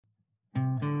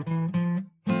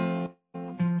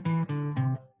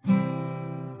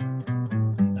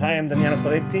Hi, I'm Damiano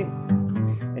Coletti,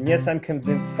 and yes, I'm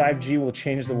convinced 5G will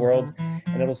change the world,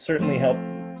 and it'll certainly help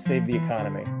save the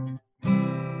economy.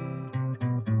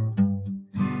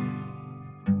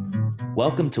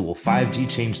 Welcome to Will 5G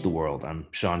Change the World? I'm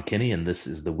Sean Kinney, and this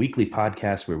is the weekly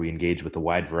podcast where we engage with a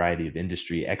wide variety of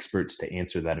industry experts to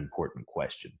answer that important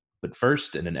question. But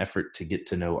first, in an effort to get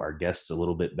to know our guests a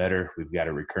little bit better, we've got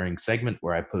a recurring segment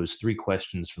where I pose 3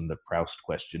 questions from the Proust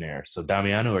questionnaire. So,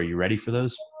 Damiano, are you ready for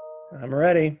those? I'm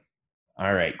ready.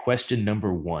 All right, question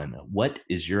number 1. What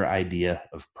is your idea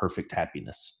of perfect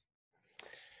happiness?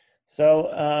 So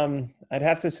I'd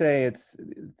have to say it's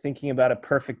thinking about a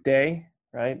perfect day,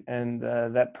 right? And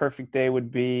that perfect day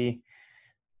would be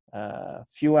a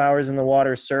few hours in the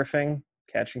water surfing,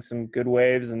 catching some good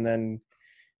waves, and then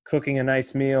cooking a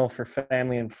nice meal for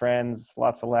family and friends,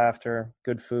 lots of laughter,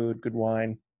 good food, good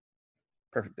wine.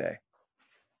 Perfect day.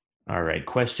 All right,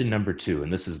 question number 2,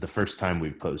 and this is the first time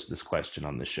we've posed this question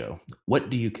on the show. What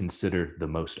do you consider the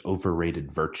most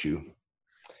overrated virtue?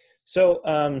 So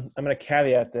I'm going to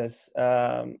caveat this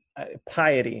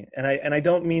piety, and I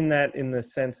don't mean that in the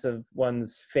sense of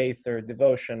one's faith or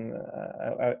devotion.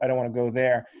 I don't want to go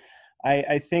there.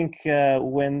 I think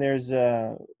when there's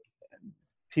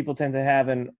people tend to have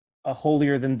a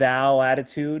holier than thou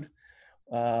attitude,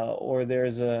 or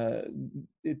there's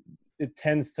it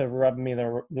tends to rub me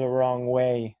the wrong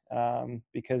way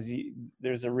because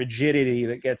there's a rigidity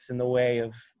that gets in the way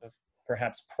of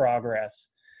perhaps progress.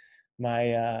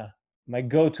 My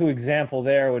go-to example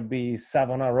there would be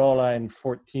Savonarola in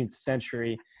 14th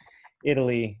century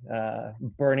Italy,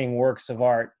 burning works of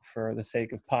art for the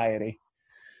sake of piety.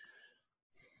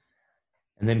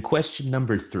 And then question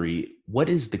number 3, what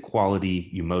is the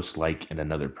quality you most like in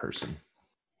another person?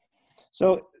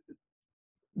 So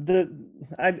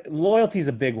loyalty is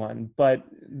a big one, but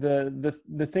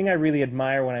the thing I really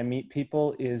admire when I meet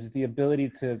people is the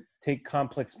ability to take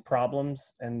complex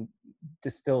problems and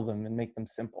distill them and make them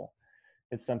simple.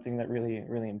 It's something that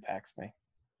really impacts me.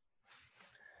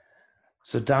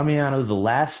 So, Damiano, the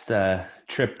last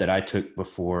trip that I took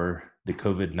before the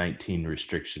COVID-19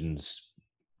 restrictions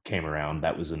came around,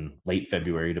 that was in late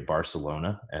February to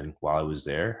Barcelona. And while I was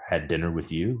there, had dinner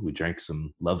with you. We drank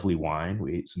some lovely wine.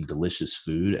 We ate some delicious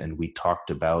food, and we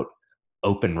talked about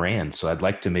Open RAN. So I'd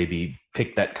like to maybe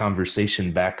pick that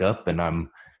conversation back up. And I'm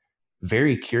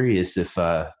very curious if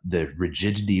the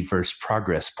rigidity versus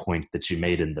progress point that you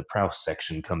made in the Proust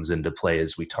section comes into play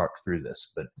as we talk through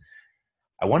this. But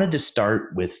I wanted to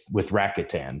start with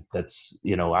Rakuten. That's,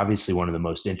 obviously one of the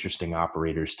most interesting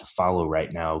operators to follow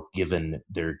right now, given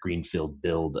their greenfield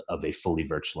build of a fully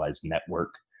virtualized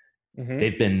network. Mm-hmm.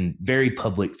 They've been very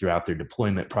public throughout their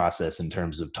deployment process in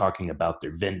terms of talking about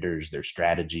their vendors, their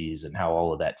strategies, and how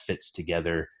all of that fits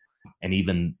together, and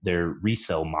even their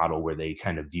resale model where they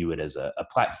kind of view it as a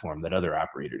platform that other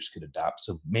operators could adopt.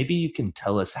 So maybe you can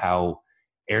tell us how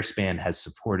Airspan has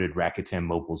supported Rakuten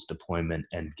Mobile's deployment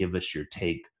and give us your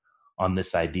take on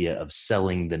this idea of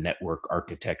selling the network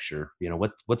architecture.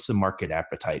 What's the market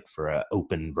appetite for an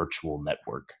open virtual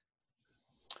network?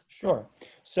 Sure.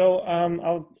 So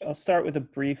I'll start with a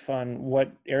brief on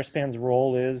what Airspan's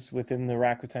role is within the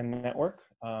Rakuten network,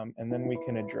 and then we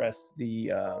can address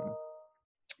the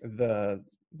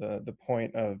the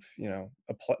point of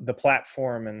the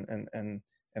platform and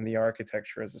the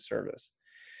architecture as a service.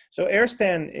 So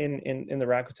Airspan in the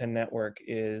Rakuten network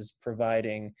is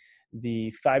providing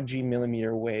the 5G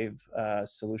millimeter wave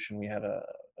solution. We have a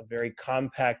very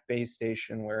compact base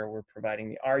station where we're providing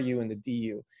the RU and the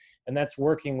DU, and that's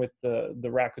working with the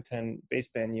Rakuten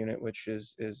baseband unit, which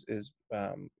is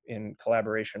in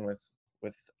collaboration with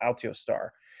Altiostar.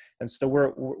 And so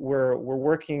we're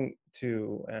working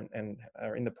to and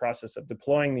are in the process of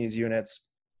deploying these units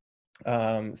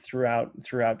throughout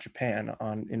Japan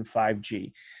in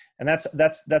 5G, and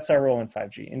that's our role in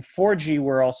 5G. In 4G,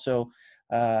 we're also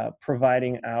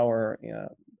providing our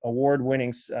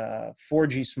award-winning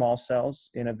 4G small cells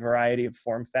in a variety of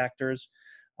form factors,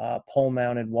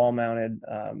 pole-mounted, wall-mounted,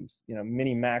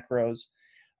 mini macros.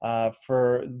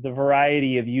 For the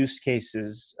variety of use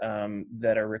cases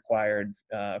that are required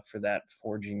for that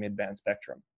 4G mid-band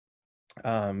spectrum.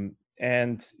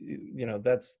 And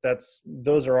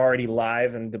those are already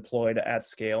live and deployed at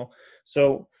scale.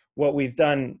 So what we've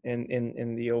done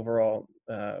in the overall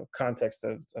context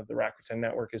of the Rakuten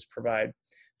network is provide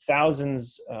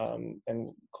thousands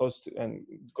and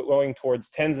going towards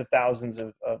tens of thousands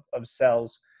of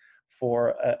cells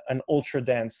for an ultra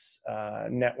dense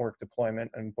network deployment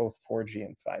in both 4G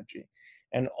and 5G.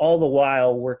 And all the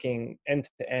while working end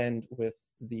to end with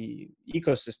the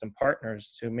ecosystem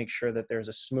partners to make sure that there's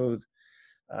a smooth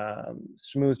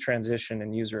smooth transition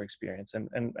and user experience,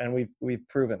 and we've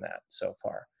proven that so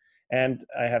far. And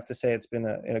I have to say, it's been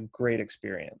a great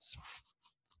experience.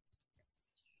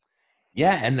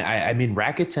 Yeah, and I mean,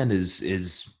 Rakuten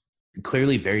is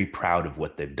clearly very proud of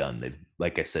what they've done. They've,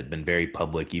 like I said, been very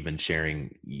public, even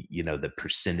sharing, the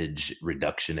percentage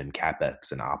reduction in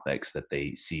capex and opex that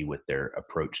they see with their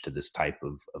approach to this type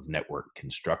of network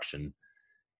construction.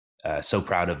 So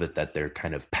proud of it that they're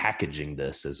kind of packaging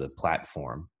this as a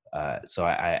platform. So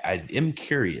I am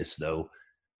curious though,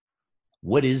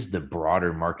 what is the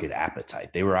broader market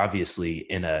appetite? They were obviously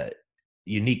in a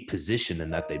unique position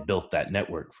in that they built that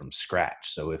network from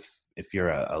scratch. So if you're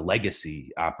a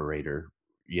legacy operator,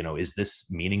 is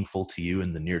this meaningful to you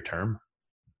in the near term?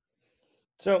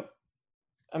 So,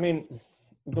 I mean,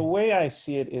 the way I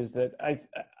see it is that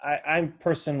I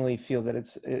personally feel that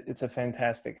it's a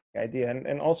fantastic idea,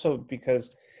 and also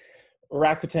because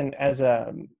Rakuten as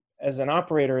an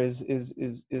operator is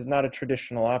not a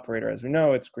traditional operator. As we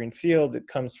know, it's greenfield. It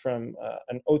comes from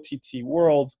an OTT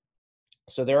world,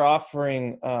 so they're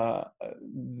offering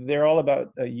they're all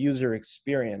about a user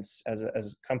experience as a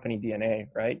company DNA,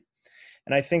 right?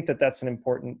 And I think that that's an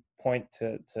important point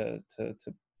to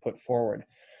put forward.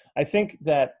 I think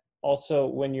that also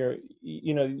when you're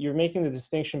making the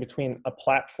distinction between a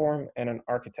platform and an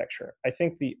architecture. I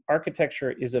think the architecture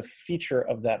is a feature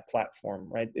of that platform,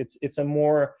 right? It's a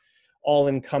more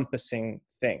all-encompassing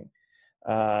thing.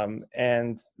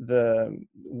 And for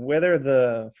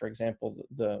example,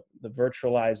 the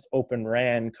virtualized Open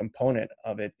RAN component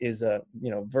of it is a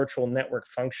virtual network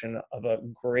function of a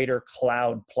greater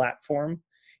cloud platform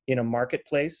in a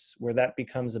marketplace where that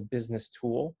becomes a business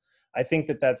tool. I think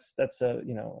that that's a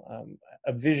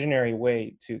visionary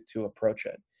way to approach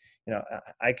it.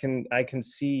 I can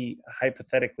see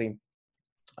hypothetically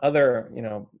other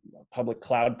public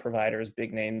cloud providers,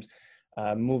 big names,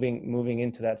 moving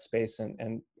into that space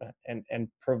and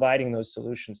providing those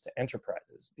solutions to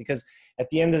enterprises. Because at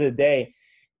the end of the day,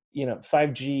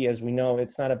 5G, as we know,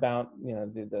 it's not about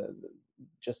the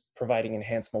just providing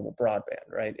enhanced mobile broadband,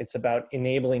 right? It's about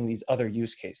enabling these other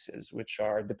use cases, which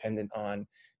are dependent on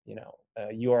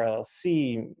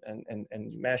URLC and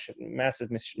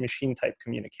massive machine type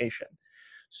communication.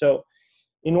 So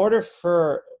in order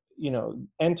for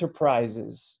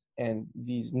enterprises and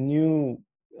these new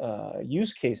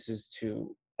use cases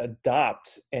to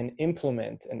adopt and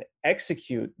implement and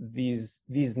execute these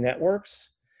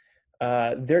networks,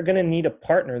 they're going to need a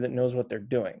partner that knows what they're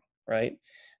doing, right?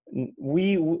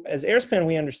 We, as Airspan,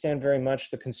 we understand very much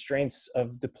the constraints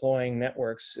of deploying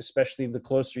networks, especially the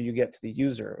closer you get to the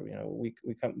user. We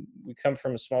come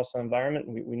from a small cell environment.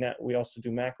 We also do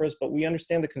macros, but we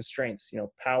understand the constraints.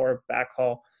 Power,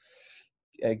 backhaul,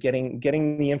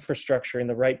 getting the infrastructure in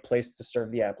the right place to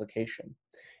serve the application.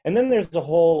 And then there's a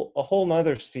whole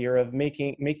nother sphere of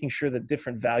making sure that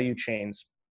different value chains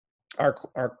are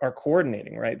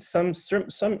coordinating, right? Some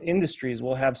industries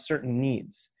will have certain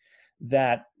needs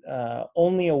that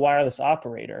only a wireless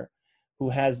operator who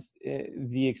has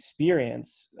the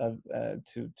experience of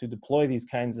to deploy these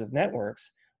kinds of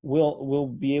networks will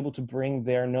be able to bring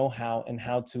their know-how and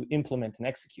how to implement and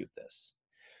execute this.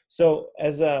 So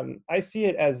as I see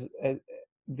it as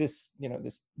this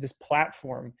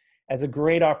platform as a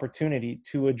great opportunity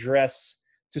to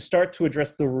start to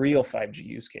address the real 5G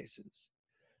use cases.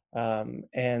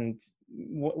 And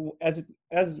as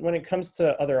when it comes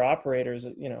to other operators,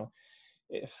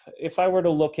 if I were to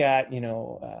look at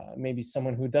maybe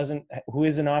someone who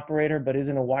is an operator but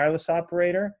isn't a wireless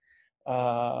operator,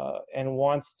 and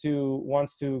wants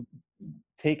to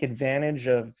take advantage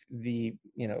of the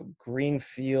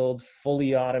greenfield,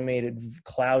 fully automated,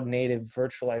 cloud native,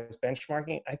 virtualized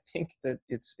benchmarking, I think that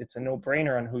it's a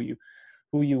no-brainer on who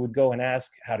you would go and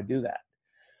ask how to do that.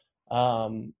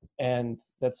 And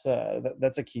that's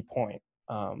a key point.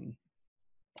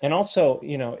 And also,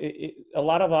 a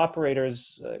lot of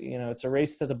operators, it's a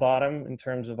race to the bottom in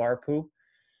terms of ARPU.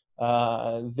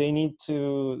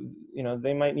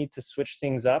 They might need to switch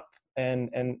things up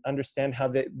and understand how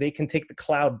they can take the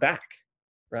cloud back,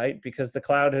 right? Because the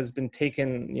cloud has been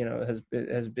taken,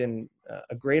 has been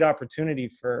a great opportunity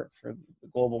for the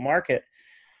global market.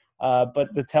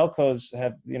 But the telcos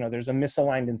have, there's a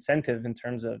misaligned incentive in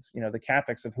terms of, the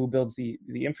capex of who builds the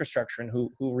infrastructure and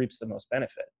who reaps the most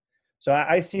benefit. So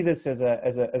I see this as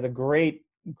a great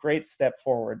step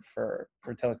forward for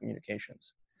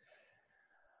telecommunications.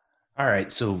 All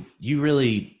right. So you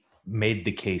really made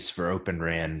the case for Open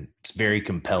RAN. It's very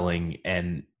compelling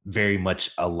and very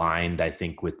much aligned, I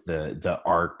think, with the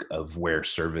arc of where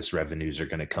service revenues are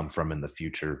going to come from in the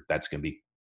future. That's going to be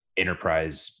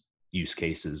enterprise use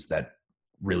cases that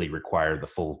really require the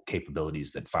full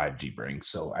capabilities that 5G brings.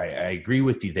 So I agree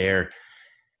with you there.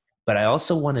 But I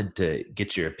also wanted to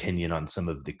get your opinion on some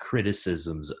of the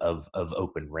criticisms of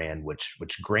Open RAN, which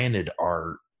granted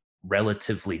are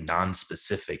relatively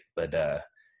non-specific, but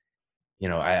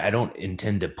I don't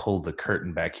intend to pull the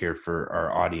curtain back here for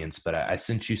our audience, but I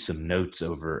sent you some notes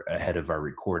over ahead of our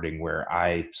recording where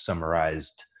I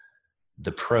summarized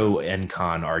the pro and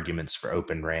con arguments for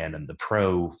Open RAN. And the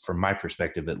pro, from my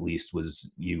perspective at least,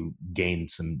 was you gain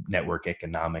some network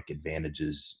economic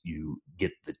advantages. You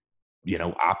get the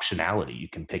optionality. You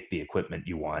can pick the equipment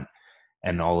you want,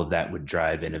 and all of that would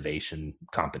drive innovation,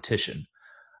 competition.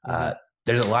 Mm-hmm.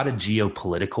 There's a lot of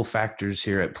geopolitical factors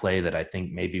here at play that I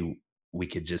think maybe we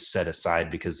could just set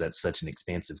aside because that's such an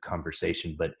expansive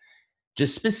conversation. But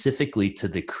just specifically to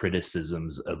the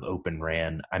criticisms of Open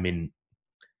RAN, I mean,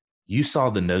 you saw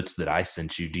the notes that I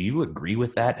sent you. Do you agree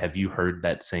with that? Have you heard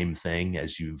that same thing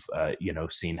as you've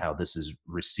seen how this is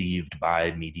received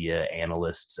by media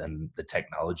analysts and the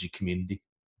technology community?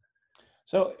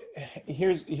 So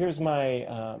here's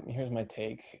my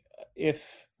take.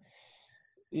 If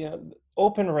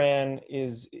Open RAN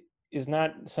is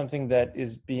not something that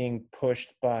is being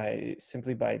pushed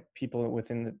simply by people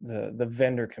within the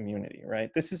vendor community,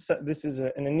 right? This is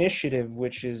an initiative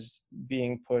which is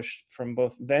being pushed from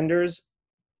both vendors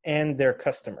and their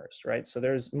customers, right? So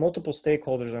there's multiple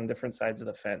stakeholders on different sides of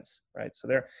the fence, right? So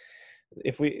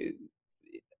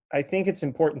I think it's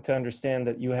important to understand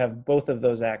that you have both of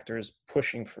those actors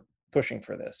pushing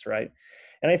for this, right?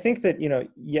 And I think that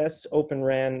yes, Open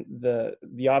RAN,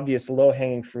 the obvious low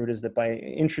hanging fruit is that by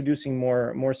introducing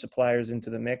more suppliers into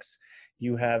the mix,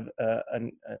 you have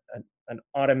an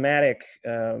automatically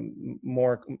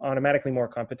more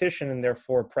competition, and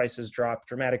therefore prices drop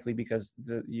dramatically because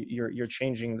you're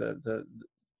changing the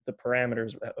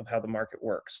parameters of how the market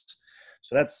works.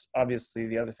 So that's obviously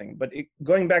the other thing. But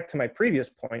going back to my previous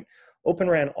point, Open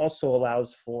RAN also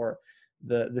allows for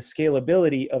the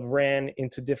scalability of RAN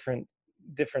into different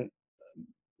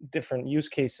use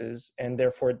cases, and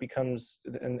therefore it becomes,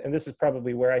 and this is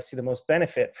probably where I see the most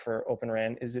benefit for Open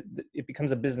RAN, is it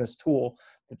becomes a business tool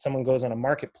that someone goes on a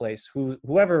marketplace,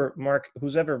 whoever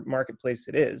marketplace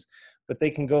it is, but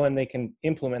they can go and they can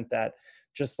implement that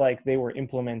just like they were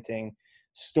implementing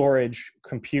storage,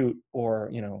 compute,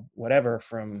 or whatever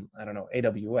from, I don't know,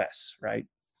 AWS, right?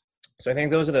 So I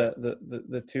think those are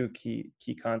the two key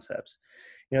concepts.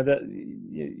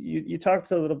 You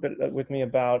talked a little bit with me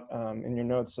about in your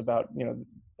notes about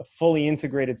a fully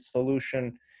integrated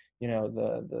solution,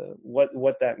 the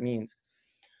what that means,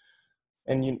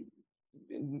 and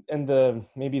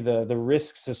maybe the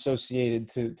risks associated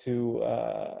to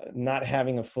not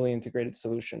having a fully integrated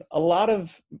solution. A lot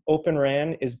of Open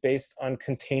RAN is based on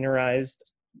containerized,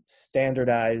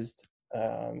 standardized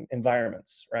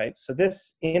environments, right? So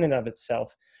this in and of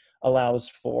itself allows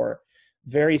for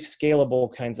very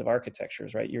scalable kinds of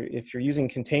architectures, right? If you're using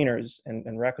containers, and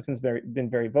Rakuten's been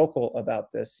very vocal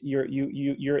about this,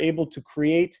 you're able to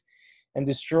create and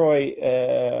destroy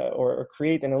or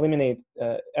create and eliminate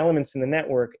elements in the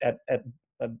network at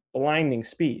a blinding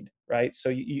speed, right? So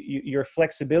your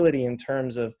flexibility in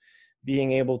terms of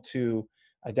being able to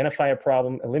identify a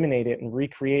problem, eliminate it, and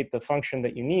recreate the function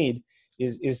that you need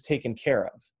is taken care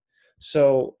of.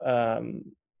 So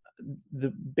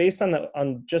based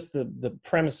on just the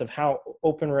premise of how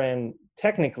Open RAN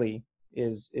technically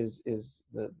is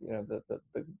the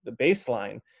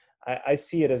baseline, I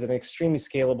see it as an extremely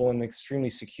scalable and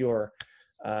extremely secure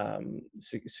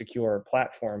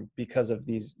platform because of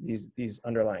these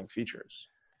underlying features.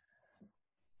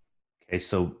 Okay,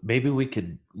 so maybe we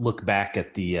could look back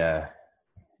at the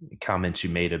comments you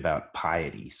made about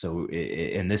piety. So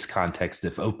in this context,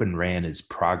 if Open RAN is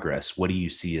progress, what do you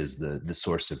see as the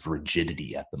source of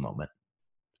rigidity at the moment?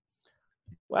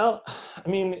 Well, I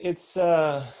mean, it's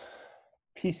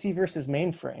PC versus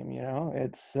mainframe.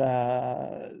 It's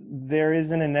there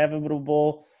is an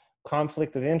inevitable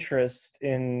conflict of interest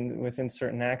within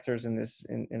certain actors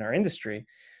in our industry,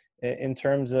 in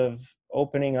terms of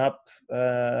opening up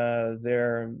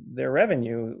their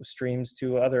revenue streams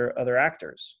to other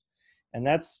actors, and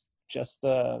that's just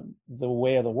the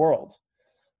way of the world.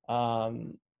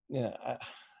 Um,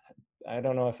 I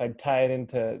don't know if I'd tie it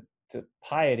into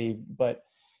piety, but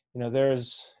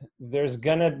there's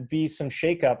gonna be some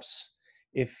shakeups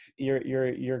if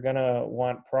you're gonna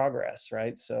want progress,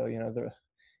 right? So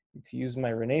to use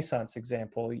my Renaissance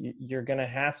example, you're gonna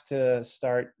have to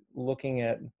start looking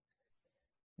at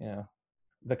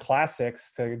the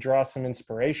classics to draw some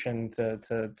inspiration to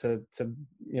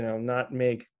not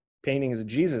make paintings of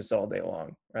Jesus all day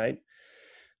long, right?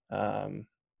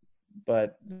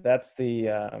 but that's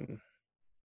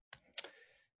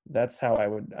that's how I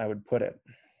would put it.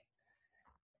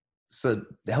 So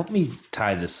help me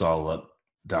tie this all up,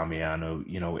 Damiano.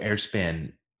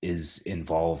 Airspan is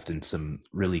involved in some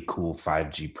really cool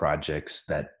 5G projects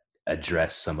that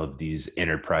address some of these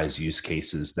enterprise use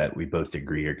cases that we both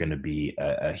agree are going to be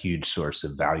a huge source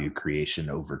of value creation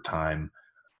over time.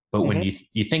 But when Mm-hmm.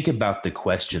 you think about the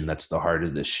question that's the heart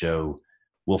of the show,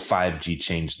 will 5G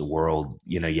change the world?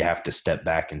 You have to step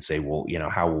back and say, well,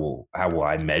 how will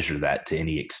I measure that to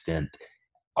any extent?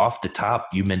 Off the top,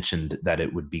 you mentioned that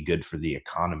it would be good for the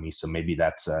economy, so maybe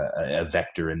that's a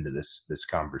vector into this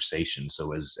conversation.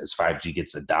 So as 5G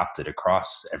gets adopted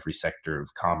across every sector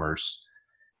of commerce,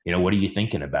 what are you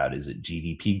thinking about? Is it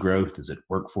GDP growth? Is it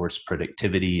workforce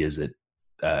productivity? Is it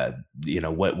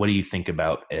what do you think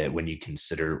about when you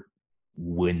consider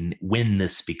when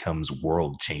this becomes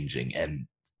world changing and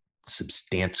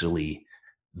substantially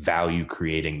value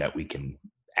creating, that we can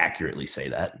accurately say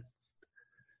that?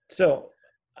 So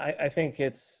I think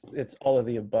it's all of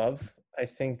the above. I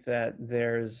think that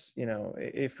there's,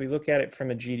 if we look at it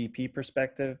from a GDP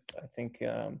perspective, I think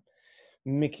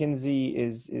McKinsey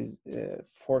is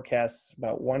forecasts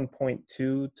about 1.2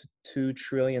 to $2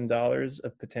 trillion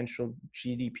of potential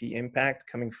GDP impact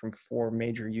coming from 4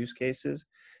 major use cases: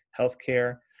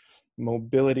 healthcare,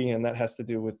 mobility, and that has to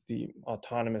do with the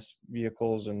autonomous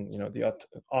vehicles and the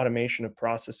automation of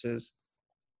processes;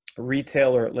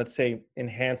 retail, or let's say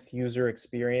enhanced user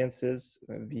experiences,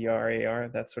 VR, AR,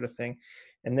 that sort of thing;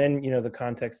 and then the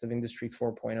context of Industry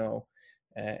 4.0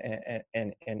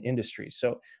 and industry.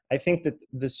 So I think that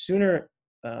the sooner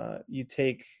you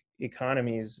take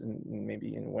economies,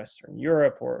 maybe in Western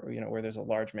Europe, or where there's a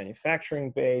large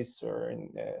manufacturing base, or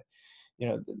in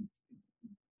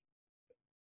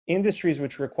industries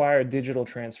which require digital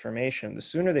transformation, the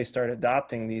sooner they start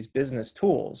adopting these business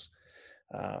tools,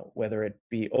 whether it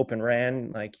be Open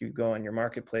RAN, like you go on your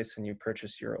marketplace and you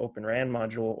purchase your Open RAN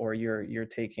module, or you're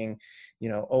taking,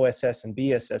 OSS and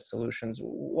BSS solutions,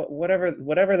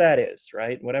 whatever that is,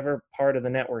 right? Whatever part of the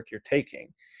network you're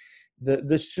taking,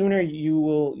 the sooner you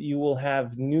will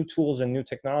have new tools and new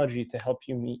technology to help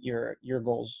you meet your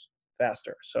goals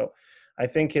faster. So I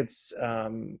think it's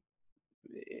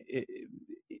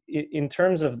in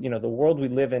terms of the world we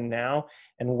live in now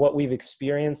and what we've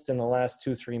experienced in the last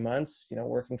 2-3 months,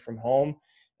 working from home,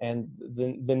 and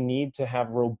the need to have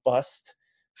robust,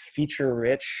 feature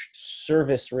rich,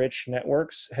 service rich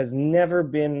networks has never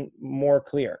been more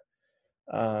clear.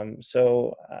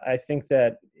 So I think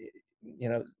that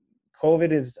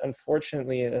COVID is,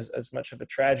 unfortunately, as much of a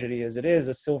tragedy as it is,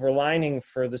 a silver lining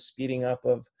for the speeding up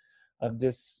of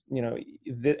this,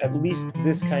 at least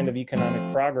this kind of economic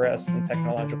progress and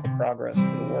technological progress for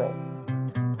the world.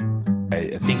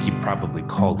 I think you probably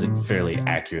called it fairly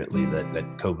accurately that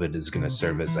COVID is going to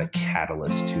serve as a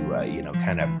catalyst to,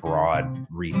 kind of broad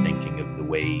rethinking of the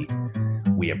way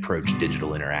we approach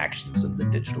digital interactions in the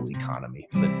digital economy.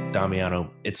 But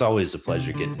Damiano, it's always a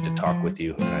pleasure getting to talk with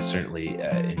you, and I certainly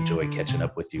enjoy catching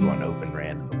up with you on Open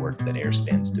RAN and the work that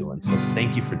Airspan's doing. So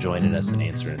thank you for joining us and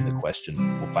answering the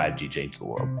question, will 5G change the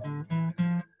world?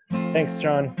 Thanks,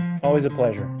 John. Always a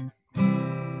pleasure.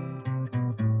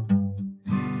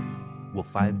 Will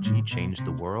 5G Change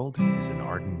the World is an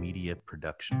Arden Media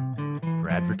production. For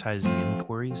advertising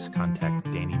inquiries, contact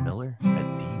Danny Miller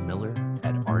at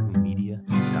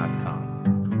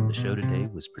dmiller@ardenmedia.com. The show today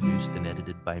was produced and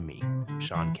edited by me,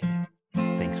 Sean Kane.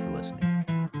 Thanks for listening.